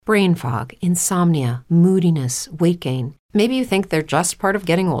Brain fog, insomnia, moodiness, weight gain. Maybe you think they're just part of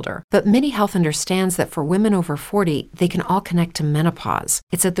getting older, but MIDI Health understands that for women over 40, they can all connect to menopause.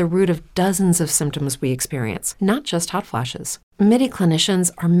 It's at the root of dozens of symptoms we experience, not just hot flashes. MIDI clinicians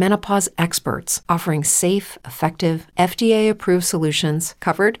are menopause experts, offering safe, effective, FDA-approved solutions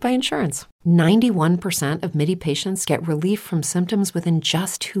covered by insurance. 91% of MIDI patients get relief from symptoms within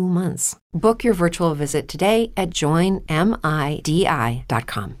just 2 months. Book your virtual visit today at joinmidi.com.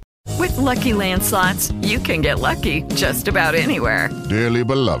 With Lucky Land Slots, you can get lucky just about anywhere. Dearly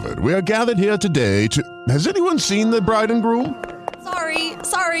beloved, we are gathered here today to... Has anyone seen the bride and groom?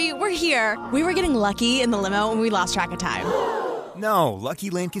 Sorry, we're here. We were getting lucky in the limo and we lost track of time. No,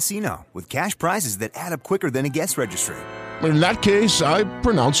 Lucky Land Casino, with cash prizes that add up quicker than a guest registry. In that case, I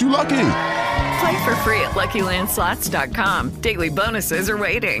pronounce you lucky. Play for free at LuckyLandSlots.com. Daily bonuses are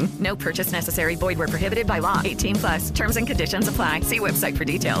waiting. No purchase necessary. Void where prohibited by law. 18+. Terms and conditions apply. See website for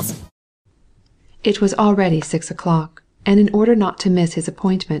details. It was already 6 o'clock, and in order not to miss his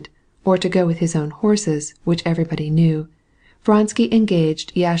appointment, or to go with his own horses, which everybody knew, Vronsky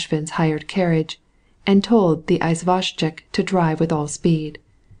engaged Yashvin's hired carriage, and told the izvoshchik to drive with all speed.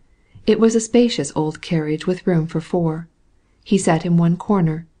 It was a spacious old carriage with room for 4. He sat in one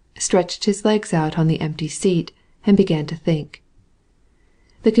corner, stretched his legs out on the empty seat, and began to think.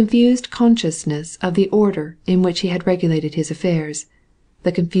 The confused consciousness of the order in which he had regulated his affairs,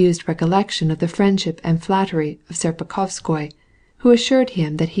 the confused recollection of the friendship and flattery of Serpuhovskoy, who assured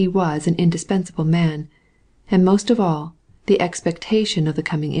him that he was an indispensable man, and most of all, the expectation of the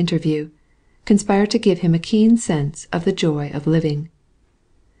coming interview, conspired to give him a keen sense of the joy of living.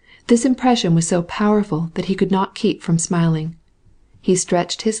 This impression was so powerful that he could not keep from smiling. He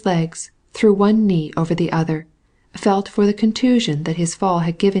stretched his legs, threw one knee over the other, felt for the contusion that his fall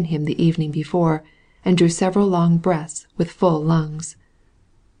had given him the evening before, and drew several long breaths with full lungs.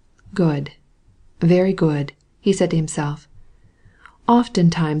 Good, very good, he said to himself.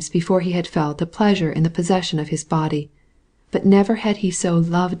 Oftentimes before he had felt a pleasure in the possession of his body, but never had he so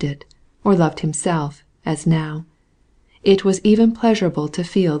loved it, or loved himself, as now. It was even pleasurable to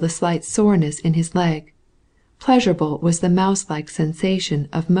feel the slight soreness in his leg. Pleasurable was the mouse-like sensation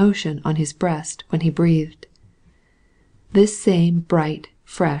of motion on his breast when he breathed. This same bright,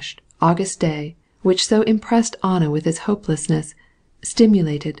 fresh, August day, which so impressed Anna with its hopelessness,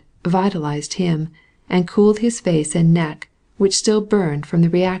 stimulated, vitalized him, and cooled his face and neck, which still burned from the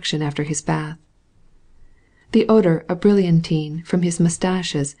reaction after his bath. The odor of brilliantine from his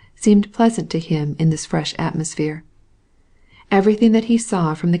moustaches seemed pleasant to him in this fresh atmosphere. Everything that he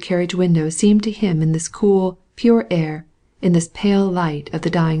saw from the carriage window seemed to him in this cool, pure air, in this pale light of the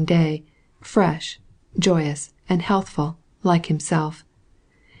dying day, fresh, joyous, and healthful, like himself.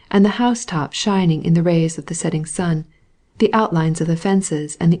 And the housetops shining in the rays of the setting sun, the outlines of the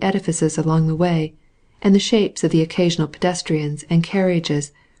fences and the edifices along the way, and the shapes of the occasional pedestrians and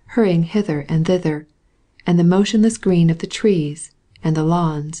carriages hurrying hither and thither, and the motionless green of the trees, and the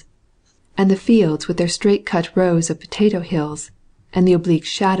lawns, and the fields with their straight-cut rows of potato hills, and the oblique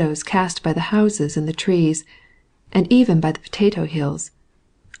shadows cast by the houses and the trees, and even by the potato hills,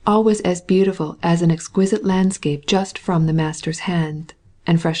 all was as beautiful as an exquisite landscape just from the master's hand,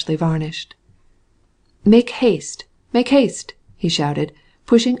 and freshly varnished. Make haste, he shouted,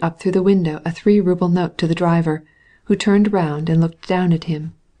 pushing up through the window a 3-ruble note to the driver, who turned round and looked down at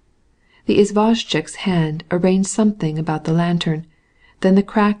him. The izvoshchik's hand arranged something about the lantern, then the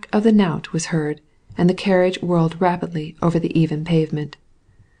crack of the knout was heard, and the carriage whirled rapidly over the even pavement.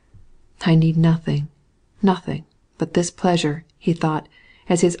 I need nothing but this pleasure, he thought,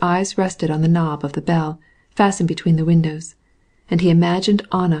 as his eyes rested on the knob of the bell, fastened between the windows, and he imagined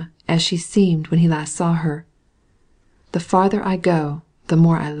Anna as she seemed when he last saw her. The farther I go, the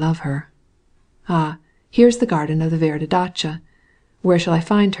more I love her. Ah, here's the garden of the Verda Dacha. Where shall I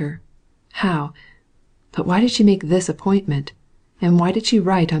find her? How? But why did she make this appointment? And why did she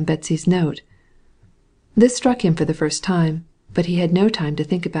write on Betsy's note? This struck him for the first time, but he had no time to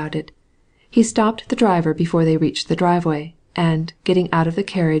think about it. He stopped the driver before they reached the driveway, and, getting out of the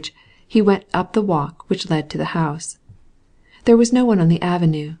carriage, he went up the walk which led to the house. There was no one on the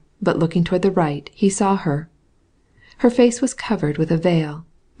avenue, but looking toward the right he saw her. Her face was covered with a veil,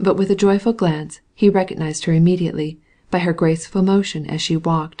 but with a joyful glance he recognized her immediately, by her graceful motion as she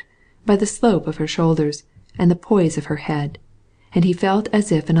walked, by the slope of her shoulders, and the poise of her head, and he felt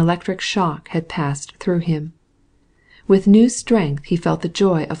as if an electric shock had passed through him. With new strength he felt the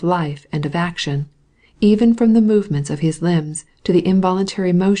joy of life and of action, even from the movements of his limbs to the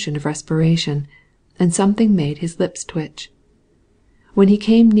involuntary motion of respiration, and something made his lips twitch. When he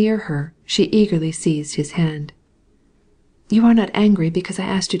came near her, she eagerly seized his hand. You are not angry because I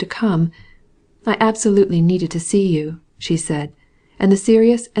asked you to come. I absolutely needed to see you," she said, and the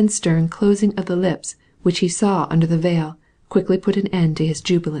serious and stern closing of the lips which he saw under the veil quickly put an end to his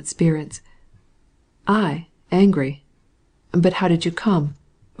jubilant spirits. "I angry? But how did you come?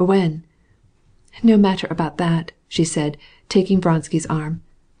 When?" "No matter about that," she said, taking Vronsky's arm.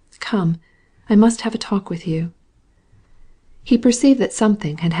 "Come, I must have a talk with you." He perceived that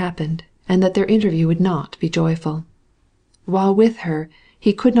something had happened, and that their interview would not be joyful. While with her,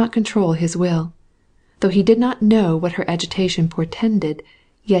 he could not control his will. Though he did not know what her agitation portended,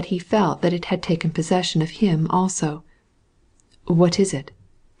 yet he felt that it had taken possession of him also. "What is it?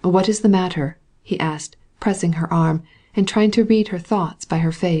 What is the matter?" he asked, pressing her arm, and trying to read her thoughts by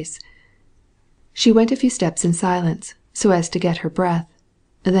her face. She went a few steps in silence, so as to get her breath.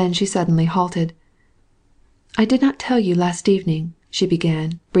 Then she suddenly halted. "I did not tell you last evening," she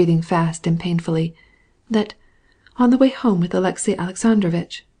began, breathing fast and painfully, "that, on the way home with Alexey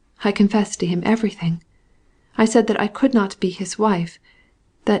Alexandrovitch, I confessed to him everything. I said that I could not be his wife,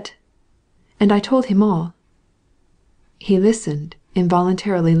 and I told him all." He listened,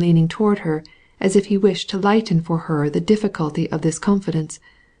 involuntarily leaning toward her, as if he wished to lighten for her the difficulty of this confidence,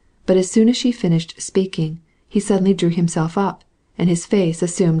 but as soon as she finished speaking, he suddenly drew himself up, and his face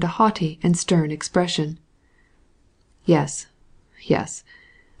assumed a haughty and stern expression. Yes,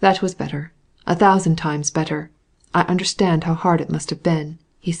 that was better, 1,000 times better. I understand how hard it must have been,"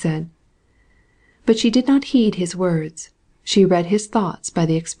 he said. But she did not heed his words. She read his thoughts by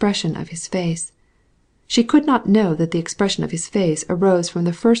the expression of his face. She could not know that the expression of his face arose from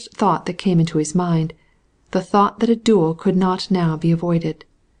the first thought that came into his mind, the thought that a duel could not now be avoided.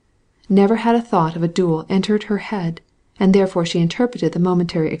 Never had a thought of a duel entered her head, and therefore she interpreted the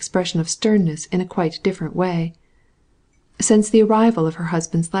momentary expression of sternness in a quite different way. Since the arrival of her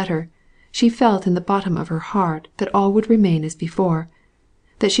husband's letter, she felt in the bottom of her heart that all would remain as before,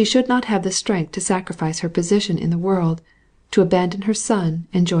 that she should not have the strength to sacrifice her position in the world, to abandon her son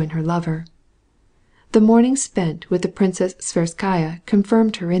and join her lover. The morning spent with the Princess Tverskaya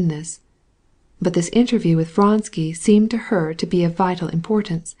confirmed her in this. But this interview with Vronsky seemed to her to be of vital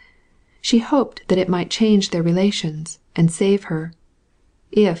importance. She hoped that it might change their relations and save her.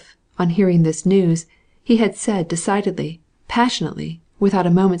 If, on hearing this news, he had said decidedly, passionately, without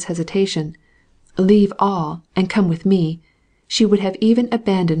a moment's hesitation, "Leave all and come with me," she would have even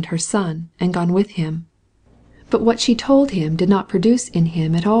abandoned her son and gone with him. But what she told him did not produce in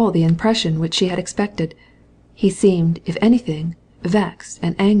him at all the impression which she had expected. He seemed, if anything, vexed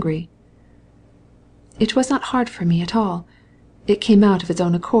and angry. "It was not hard for me at all. It came out of its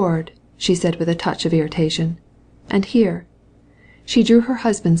own accord," she said with a touch of irritation. "And here." She drew her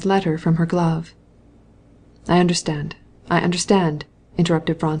husband's letter from her glove. I understand,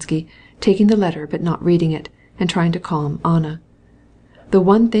 interrupted Vronsky, taking the letter but not reading it, and trying to calm Anna. "The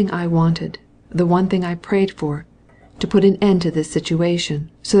one thing I wanted, the one thing I prayed for, to put an end to this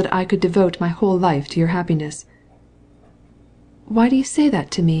situation, so that I could devote my whole life to your happiness." "Why do you say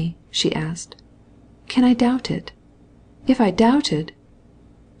that to me?" she asked. "Can I doubt it? If I doubted—"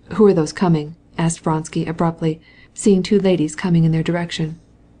 "Who are those coming?" asked Vronsky abruptly, seeing 2 ladies coming in their direction.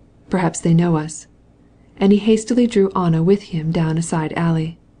 "Perhaps they know us." And he hastily drew Anna with him down a side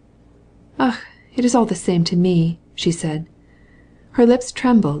alley. "Ugh, it is all the same to me," she said. Her lips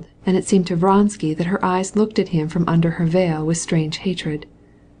trembled, and it seemed to Vronsky that her eyes looked at him from under her veil with strange hatred.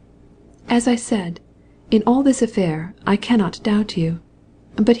 "As I said, in all this affair I cannot doubt you.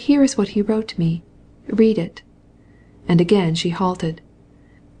 But here is what he wrote me. Read it." And again she halted.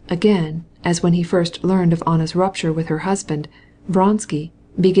 Again, as when he first learned of Anna's rupture with her husband, Vronsky,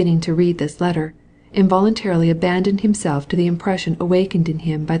 beginning to read this letter, involuntarily abandoned himself to the impression awakened in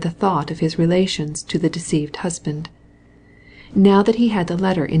him by the thought of his relations to the deceived husband. Now that he had the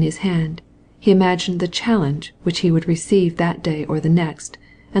letter in his hand, he imagined the challenge which he would receive that day or the next,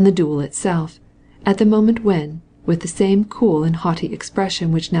 and the duel itself, at the moment when, with the same cool and haughty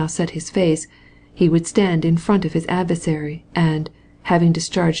expression which now set his face, he would stand in front of his adversary and, having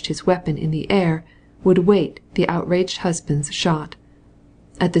discharged his weapon in the air, would wait the outraged husband's shot.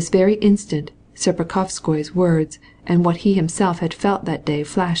 At this very instant Serpukhowskoy's words and what he himself had felt that day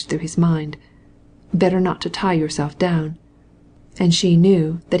flashed through his mind. "Better not to tie yourself down." And she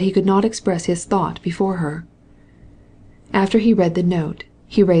knew that he could not express his thought before her. After he read the note,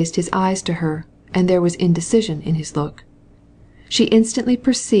 he raised his eyes to her, and there was indecision in his look. She instantly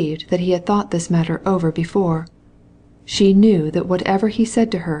perceived that he had thought this matter over before. She knew that whatever he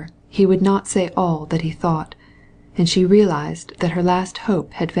said to her, he would not say all that he thought, and she realized that her last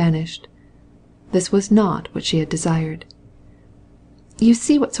hope had vanished. This was not what she had desired. "You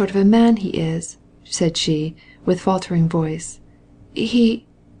see what sort of a man he is," said she, with faltering voice. He...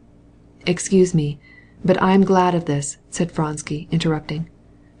 Excuse me, but I am glad of this, said Vronsky, interrupting.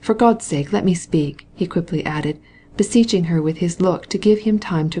 For God's sake, let me speak, he quickly added, beseeching her with his look to give him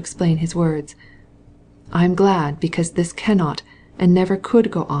time to explain his words. I am glad because this cannot and never could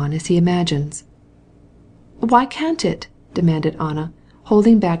go on as he imagines. Why can't it? Demanded Anna,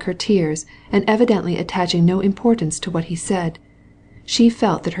 holding back her tears and evidently attaching no importance to what he said. She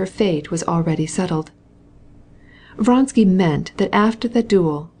felt that her fate was already settled. Vronsky meant that after the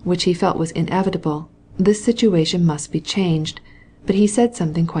duel, which he felt was inevitable, this situation must be changed, but he said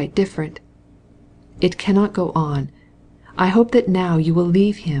something quite different. It cannot go on. I hope that now you will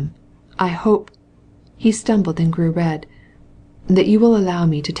leave him. I hope... He stumbled and grew red. That you will allow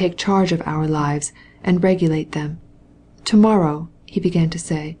me to take charge of our lives and regulate them. Tomorrow, he began to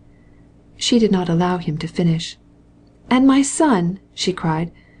say. She did not allow him to finish. And my son, she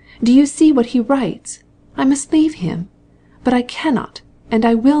cried, do you see what he writes? I must leave him. But I cannot, and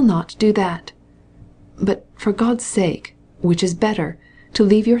I will not do that. But for God's sake, which is better, to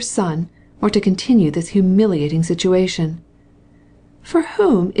leave your son, or to continue this humiliating situation? For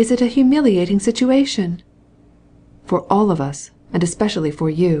whom is it a humiliating situation? For all of us, and especially for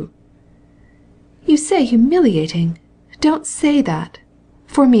you. You say humiliating. Don't say that.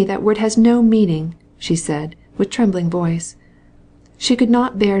 For me that word has no meaning, she said, with trembling voice. She could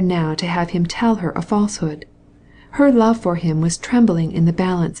not bear now to have him tell her a falsehood. Her love for him was trembling in the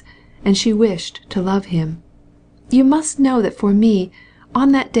balance, and she wished to love him. You must know that for me,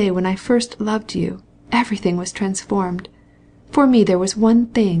 on that day when I first loved you, everything was transformed. For me there was one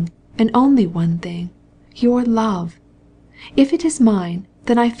thing, and only one thing, your love. If it is mine,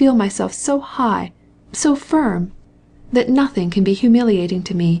 then I feel myself so high, so firm, that nothing can be humiliating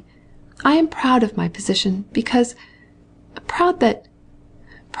to me. I am proud of my position, because... Proud...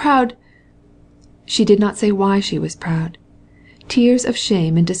 She did not say why she was proud. Tears of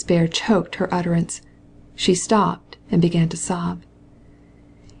shame and despair choked her utterance. She stopped and began to sob.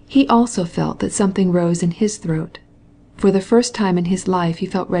 He also felt that something rose in his throat. For the first time in his life he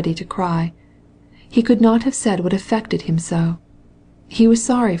felt ready to cry. He could not have said what affected him so. He was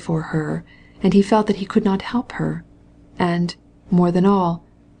sorry for her, and he felt that he could not help her. And, more than all,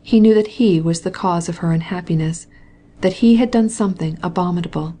 he knew that he was the cause of her unhappiness, that he had done something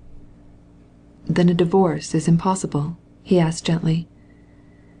abominable. Then a divorce is impossible? He asked gently.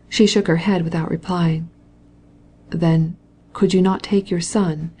 She shook her head without replying. Then, could you not take your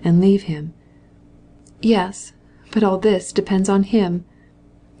son and leave him? Yes, but all this depends on him.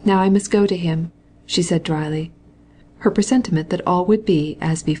 Now I must go to him, she said dryly. Her presentiment that all would be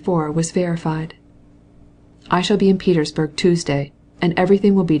as before was verified. I shall be in Petersburg Tuesday, and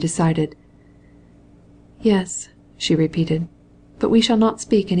everything will be decided. Yes, she repeated, but we shall not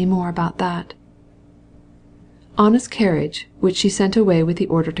speak any more about that. Anna's carriage, which she sent away with the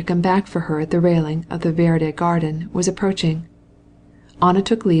order to come back for her at the railing of the Verde garden, was approaching. Anna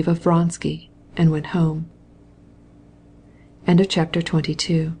took leave of Vronsky and went home. End of chapter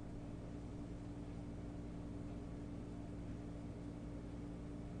 22.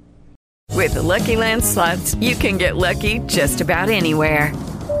 With the Lucky Land Slots, you can get lucky just about anywhere.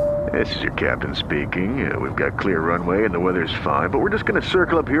 This is your captain speaking. We've got clear runway and the weather's fine, but we're just going to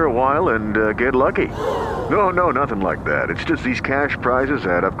circle up here a while and get lucky. No, nothing like that. It's just these cash prizes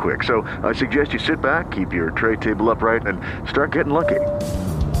add up quick. So I suggest you sit back, keep your tray table upright, and start getting lucky.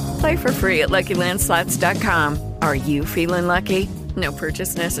 Play for free at LuckyLandSlots.com. Are you feeling lucky? No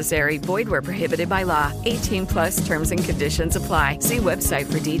purchase necessary. Void where prohibited by law. 18+ terms and conditions apply. See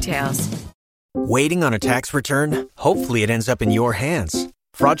website for details. Waiting on a tax return? Hopefully it ends up in your hands.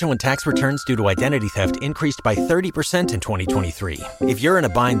 Fraudulent tax returns due to identity theft increased by 30% in 2023. If you're in a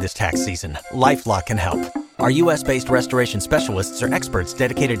bind this tax season, LifeLock can help. Our U.S.-based restoration specialists are experts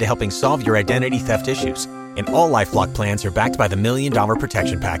dedicated to helping solve your identity theft issues. And all LifeLock plans are backed by the $1 Million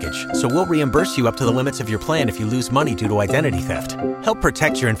Protection Package. So we'll reimburse you up to the limits of your plan if you lose money due to identity theft. Help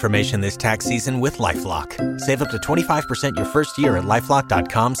protect your information this tax season with LifeLock. Save up to 25% your first year at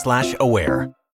LifeLock.com/aware.